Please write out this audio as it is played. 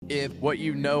if what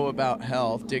you know about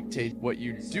health dictates what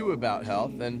you do about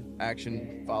health, then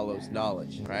action follows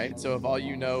knowledge, right? So if all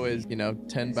you know is,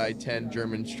 10 by 10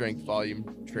 German strength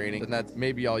volume training, then that's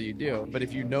maybe all you do. But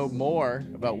if you know more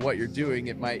about what you're doing,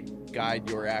 it might guide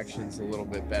your actions a little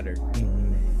bit better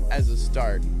as a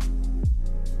start.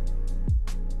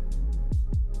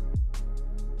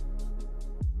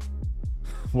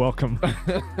 Welcome.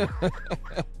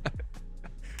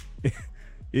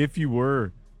 If you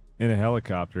were in a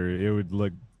helicopter,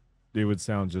 it would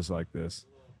sound just like this.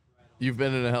 You've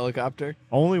been in a helicopter?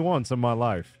 Only once in my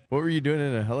life. What were you doing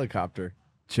in a helicopter?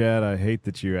 Chad, I hate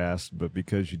that you asked, but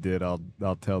because you did, I'll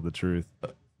tell the truth.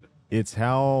 It's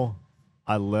how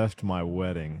I left my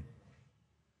wedding.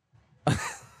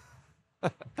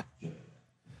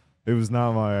 It was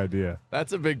not my idea.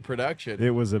 That's a big production.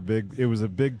 It was a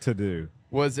big to-do.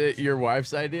 Was it your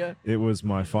wife's idea? It was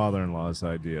my father-in-law's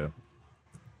idea.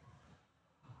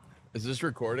 Is this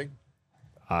recording?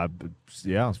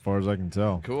 Yeah, as far as I can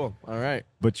tell. Cool. All right.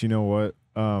 But you know what?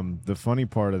 The funny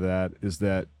part of that is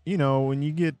that, when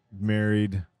you get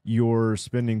married, you're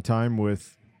spending time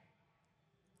with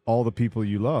all the people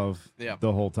you love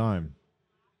the whole time.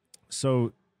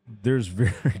 So there's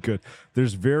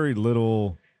very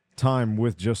little time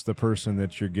with just the person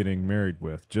that you're getting married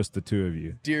with, just the two of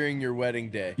you. During your wedding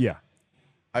day. Yeah.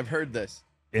 I've heard this.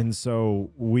 And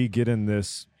so we get in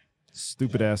this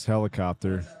stupid ass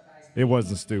helicopter. It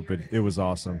wasn't stupid. It was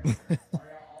awesome.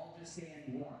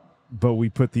 But we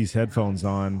put these headphones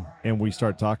on and we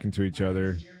start talking to each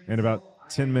other. And about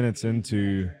 10 minutes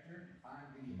into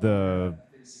the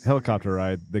helicopter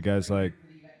ride, the guy's like,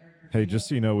 "Hey, just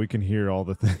so you know, we can hear all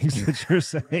the things that you're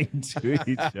saying to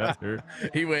each other."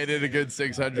 He waited a good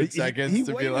 600 seconds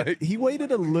to be like... He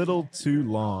waited a little too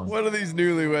long. What are these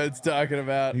newlyweds talking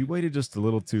about? He waited just a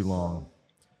little too long.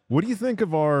 What do you think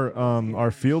of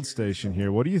our field station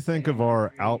here? What do you think of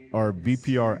our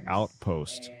BPR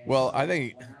outpost? Well, I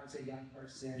think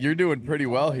you're doing pretty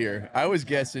well here. I was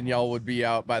guessing y'all would be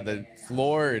out by the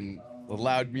floor and the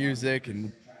loud music.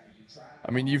 And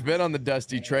I mean, you've been on the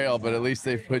dusty trail, but at least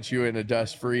they've put you in a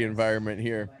dust-free environment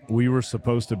here. We were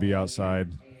supposed to be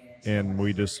outside, and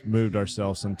we just moved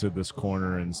ourselves into this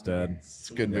corner instead. It's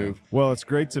a good move. Well, it's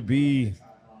great to be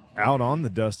out on the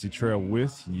dusty trail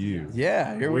with you.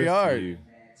 Yeah, here we are.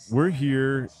 We're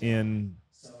here in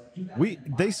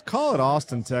they call it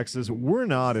Austin, Texas. We're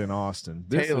not in Austin.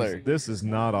 Taylor. This is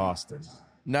not Austin.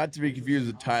 Not to be confused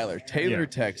with Tyler. Taylor,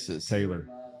 Texas. Taylor.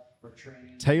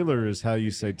 Taylor is how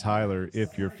you say Tyler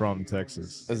if you're from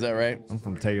Texas. Is that right? I'm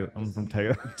from Taylor.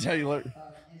 Taylor.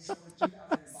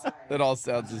 That all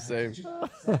sounds the same.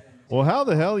 Well, how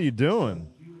the hell are you doing?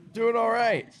 Doing all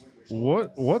right.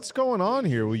 What's going on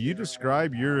here? Will you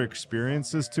describe your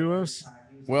experiences to us?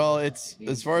 Well, it's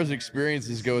as far as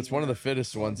experiences go, it's one of the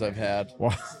fittest ones I've had.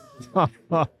 Oh,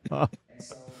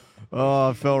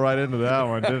 I fell right into that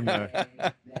one, didn't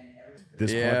I?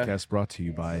 This podcast brought to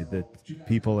you by the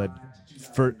people at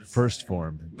First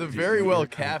Form. The very well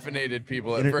caffeinated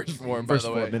people at First Form, by the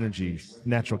way. First Form Energy,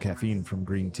 natural caffeine from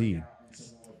green tea.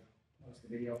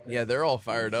 Yeah, they're all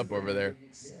fired up over there.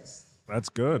 That's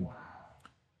good.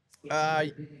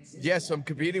 Yes, I'm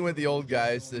competing with the old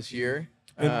guys this year.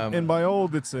 And by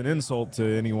old, it's an insult to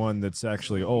anyone that's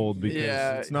actually old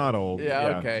because it's not old.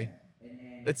 Yeah, okay.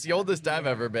 It's the oldest I've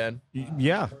ever been.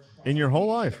 Yeah, in your whole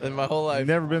life. In my whole life. You've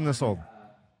never been this old.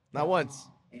 Not once.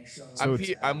 So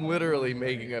I'm literally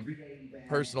making a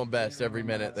personal best every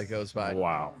minute that goes by.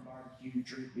 Wow.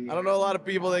 I don't know a lot of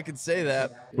people that can say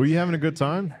that. Were you having a good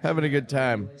time? Having a good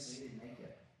time.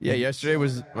 Yeah,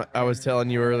 yesterday I was telling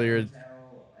you earlier,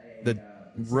 the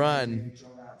run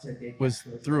was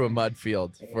through a mud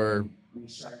field for,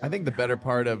 I think, the better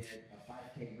part of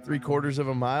 3/4 of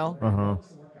a mile. Uh-huh.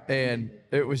 And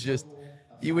it was just,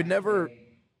 you would never,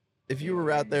 if you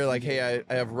were out there like, hey,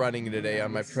 I have running today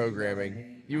on my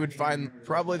programming, you would find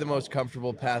probably the most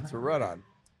comfortable path to run on.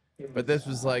 But this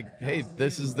was like, hey,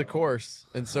 this is the course.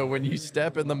 And so when you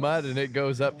step in the mud and it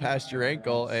goes up past your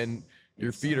ankle and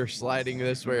your feet are sliding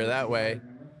this way or that way,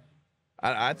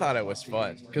 I thought it was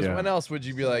fun. Because when else would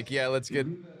you be like, yeah, let's get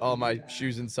all my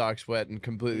shoes and socks wet and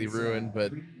completely ruined,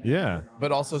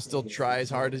 but also still try as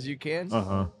hard as you can?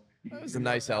 Uh-huh. That was a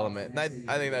nice element. And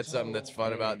I think that's something that's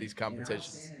fun about these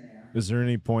competitions. Is there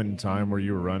any point in time where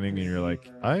you were running and you're like,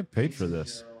 I paid for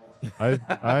this?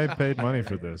 I paid money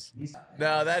for this.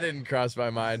 No, that didn't cross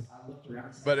my mind.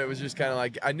 But it was just kind of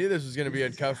like, I knew this was going to be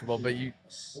uncomfortable, but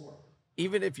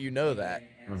even if you know that,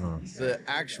 the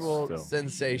actual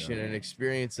sensation and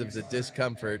experience of the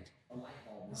discomfort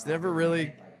is never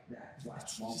really,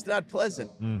 it's just not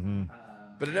pleasant. Mm-hmm.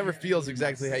 but it never feels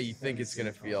exactly how you think it's going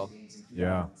to feel.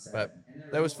 Yeah. But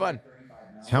that was fun.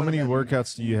 How many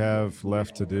workouts do you have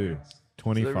left to do?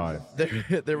 25.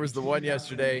 So there was the one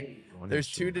yesterday.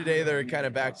 There's 2 today that are kind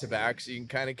of back to back, so you can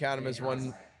kind of count them as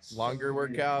one longer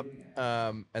workout.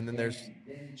 And then there's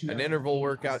an interval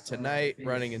workout tonight,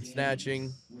 running and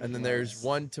snatching. And then there's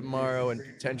one tomorrow and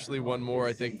potentially one more,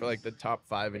 I think, for like the top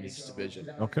 5 in each division.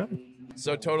 Okay.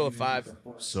 So a total of 5.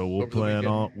 So we'll plan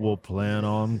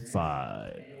on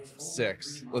 5.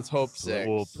 6. Let's hope 6.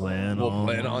 We'll plan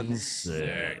on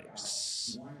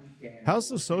 6. How's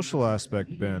the social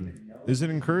aspect been? Is it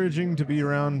encouraging to be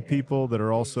around people that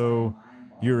are also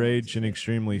your age and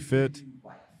extremely fit?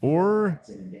 Or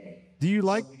do you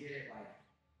like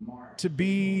to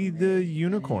be the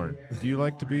unicorn? Do you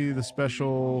like to be the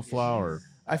special flower?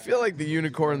 I feel like the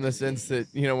unicorn in the sense that,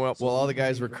 while all the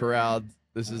guys were corralled,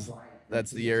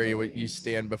 that's the area where you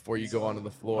stand before you go onto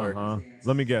the floor.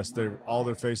 Let me guess. All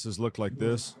their faces look like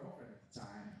this.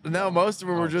 No, most of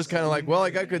them were just kind of like, well, I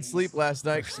got good sleep last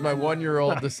night because my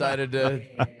 1-year-old decided to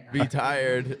be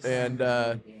tired, and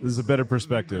this is a better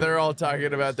perspective. They're all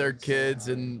talking about their kids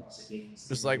and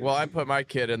just like, well, I put my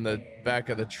kid in the back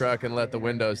of the truck and let the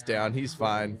windows down. He's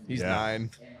fine. He's 9.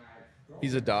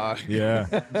 He's a dog. Yeah.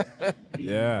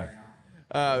 Yeah.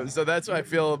 So that's why I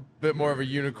feel a bit more of a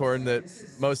unicorn, that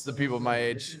most of the people my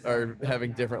age are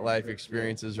having different life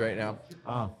experiences right now.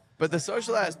 But the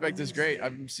social aspect is great.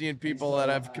 I'm seeing people that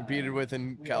I've competed with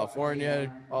in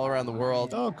California, all around the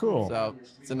world. Oh, cool. So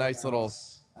it's a nice little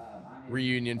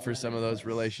reunion for some of those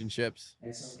relationships.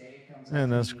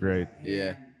 Man, that's great.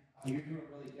 Yeah.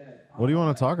 What do you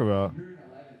want to talk about?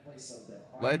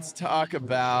 Let's talk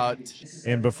about...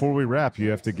 And before we wrap,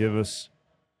 you have to give us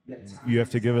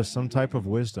some type of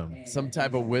wisdom. Some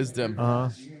type of wisdom.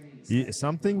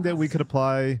 Something that we could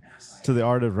apply to the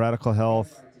art of radical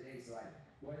health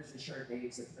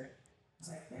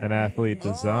and athlete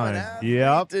design.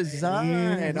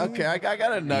 Design. Okay, I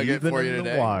got a nugget Even for you in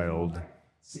today. the wild.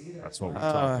 That's what we're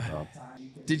talking about.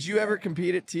 Did you ever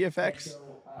compete at TFX?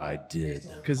 I did.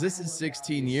 Because this is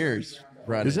 16 years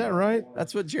running. Is that right?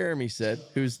 That's what Jeremy said,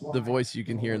 who's the voice you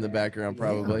can hear in the background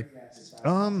probably.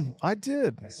 I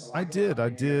did. I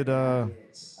did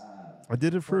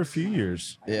it for a few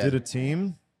years. Yeah. Did a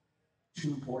team.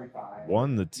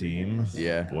 Won the team.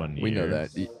 Yeah. 1 year. We know that.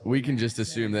 We can just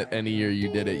assume that any year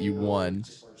you did it, you won.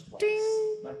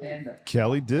 Ding.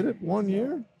 Kelly did it 1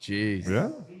 year. Jeez.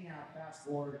 Yeah.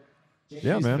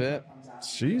 Yeah, She's man. fit.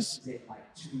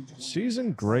 She's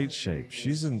in great shape.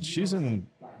 She's in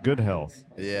good health.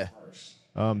 Yeah.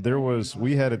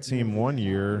 We had a team 1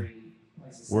 year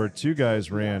where 2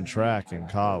 guys ran track in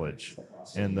college,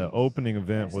 and the opening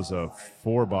event was a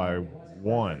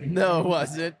 4x1. No, it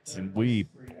wasn't. And we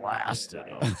blasted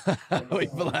them. We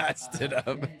blasted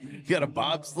them. You got a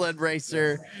bobsled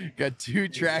racer, got 2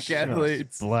 track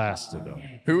athletes. Blasted them.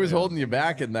 Who was holding you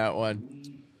back in that one?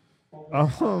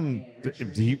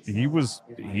 He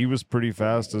was pretty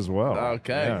fast as well.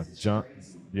 Okay. Yeah, John.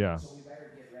 Yeah.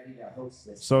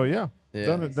 So yeah.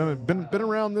 Done it. Been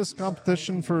around this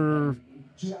competition for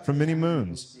many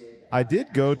moons. I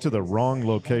did go to the wrong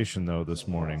location though this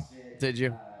morning. Did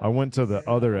you? I went to the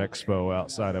other expo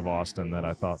outside of Austin that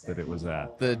I thought that it was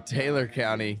at. The Taylor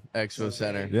County Expo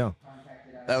Center. Yeah.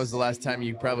 That was the last time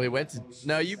you probably went to.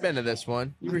 No, you've been to this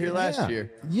one. You were here last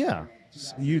year. Yeah.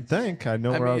 You'd think I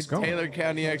know where I was going. Taylor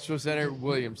County Expo Center,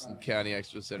 Williamson County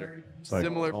Expo Center. It's like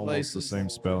Similar almost places. the same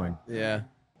spelling. Yeah.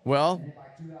 Well,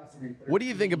 what do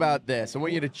you think about this? I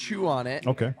want you to chew on it.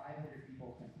 Okay.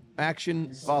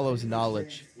 Action follows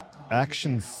knowledge.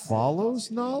 Action follows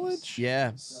knowledge?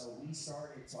 Yeah.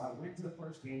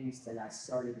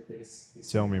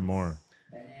 Tell me more.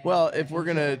 Well, if we're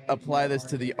going to apply this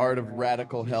to the art of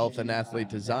radical health and athlete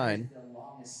design,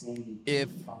 if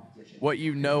what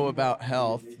you know about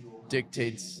health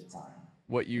dictates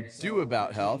what you do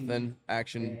about health, then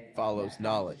action follows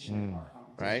knowledge,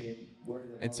 right?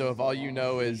 And so if all you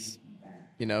know is,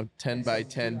 10 by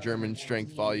 10 German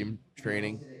strength volume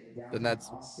training, then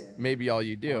that's maybe all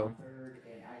you do.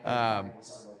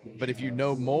 But if you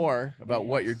know more about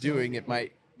what you're doing, it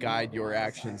might guide your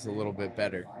actions a little bit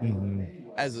better.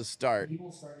 As a start,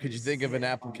 could you think of an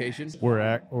application?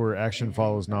 Where action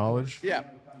follows knowledge? Yeah.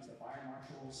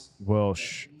 Well,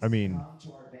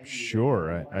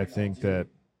 sure. I think that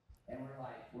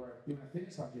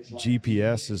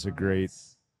GPS is a great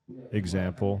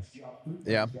example.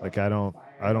 Yeah. Like I don't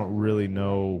really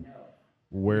know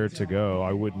where to go.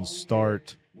 I wouldn't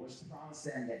start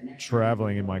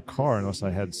traveling in my car unless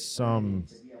I had some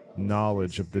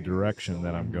knowledge of the direction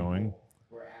that I'm going.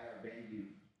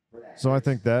 So I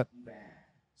think that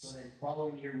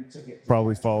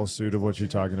probably follow suit of what you're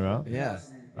talking about. Yeah.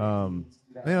 Man,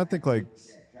 I think like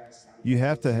you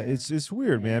have to. It's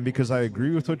weird, man, because I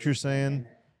agree with what you're saying.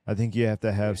 I think you have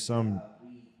to have some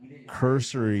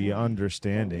cursory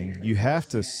understanding. You have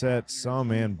to set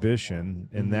some ambition,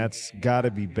 and that's got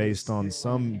to be based on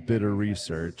some bit of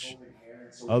research.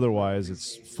 Otherwise,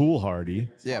 it's foolhardy.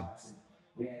 Yeah.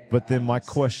 But then my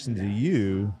question to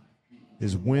you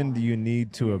is, when do you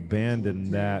need to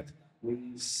abandon that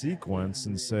sequence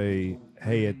and say,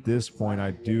 hey, at this point,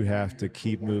 I do have to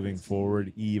keep moving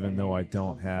forward, even though I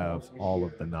don't have all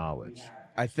of the knowledge?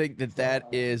 I think that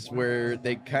is where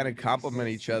they kind of complement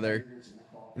each other,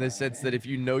 in the sense that if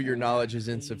you know your knowledge is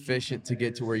insufficient to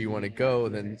get to where you want to go,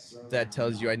 then that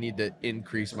tells you I need to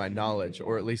increase my knowledge,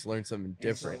 or at least learn something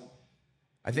different.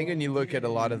 I think when you look at a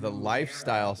lot of the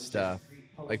lifestyle stuff,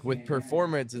 like with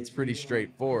performance, it's pretty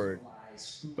straightforward.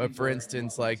 But for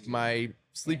instance, like my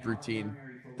sleep routine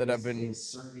that I've been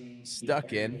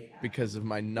stuck in because of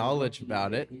my knowledge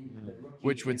about it,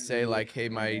 which would say like, hey,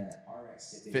 my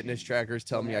fitness trackers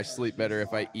tell me I sleep better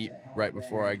if I eat right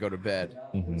before I go to bed.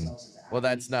 Well,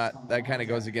 that kind of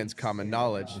goes against common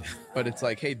knowledge, but it's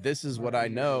like, hey, this is what I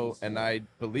know and I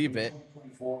believe it,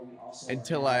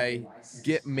 until I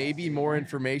get maybe more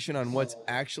information on what's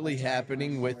actually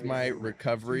happening with my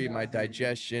recovery, my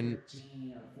digestion,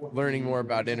 learning more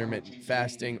about intermittent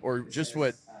fasting, or just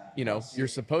what you're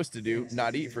supposed to do,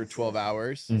 not eat for 12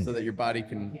 hours so that your body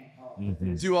can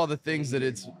do all the things that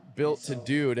it's built to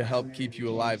do to help keep you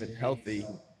alive and healthy,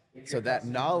 so that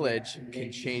knowledge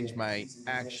can change my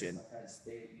action.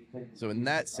 So in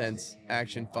that sense,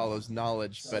 action follows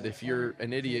knowledge. But if you're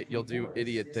an idiot, you'll do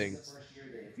idiot things.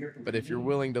 But if you're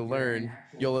willing to learn,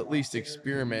 you'll at least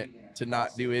experiment to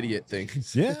not do idiot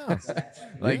things. Yeah.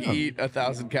 Like eat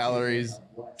 1,000 calories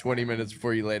 20 minutes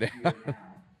before you lay down.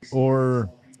 Or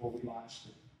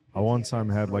I one time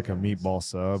had like a meatball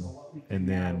sub, and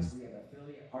then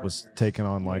was taking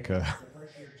on like a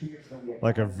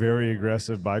very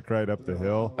aggressive bike ride up the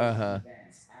hill.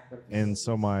 And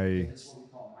so my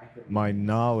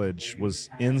knowledge was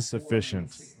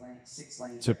insufficient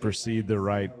to precede the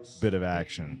right bit of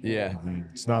action. Yeah.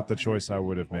 It's not the choice I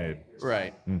would have made.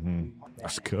 Right.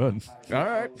 That's good. All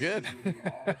right, good.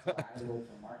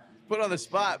 Put on the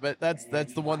spot, but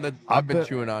that's the one that I've been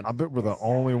chewing on. I bet we're the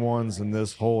only ones in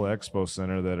this whole expo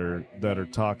center that are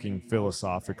talking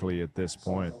philosophically at this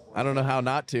point. I don't know how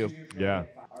not to. Yeah.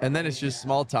 And then it's just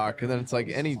small talk, and then it's like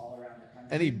any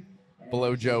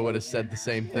blowjo would have said the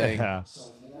same thing. Yeah.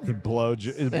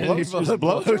 Blowjo is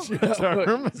blowjo a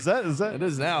term? Is that? It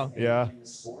is now. Yeah. Hey,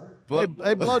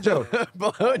 blowjo.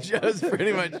 Blowjo is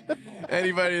pretty much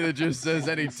anybody that just says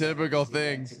any typical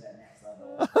thing.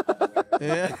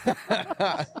 Yeah.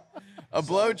 A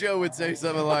blowjo would say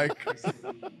something like,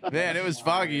 man, it was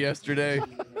foggy yesterday.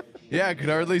 Yeah, I could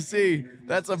hardly see.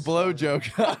 That's a blowjo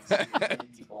comment.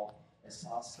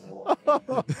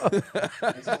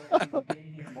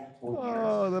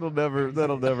 Oh, that'll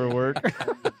never work.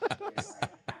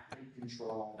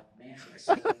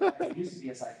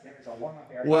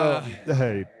 Well,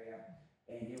 hey,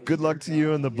 good luck to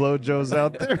you and the blowjos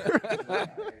out there.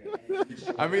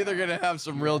 I'm either going to have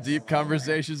some real deep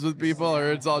conversations with people,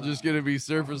 or it's all just going to be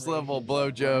surface level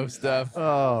blowjo stuff.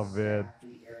 Oh, man.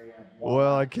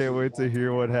 Well, I can't wait to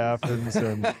hear what happens.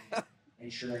 And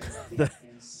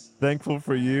thankful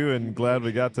for you, and glad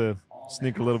we got to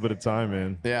sneak a little bit of time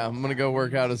in. Yeah, I'm going to go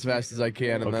work out as fast as I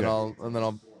can, and then I'll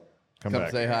come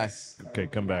back. Say hi. Okay,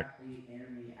 come back.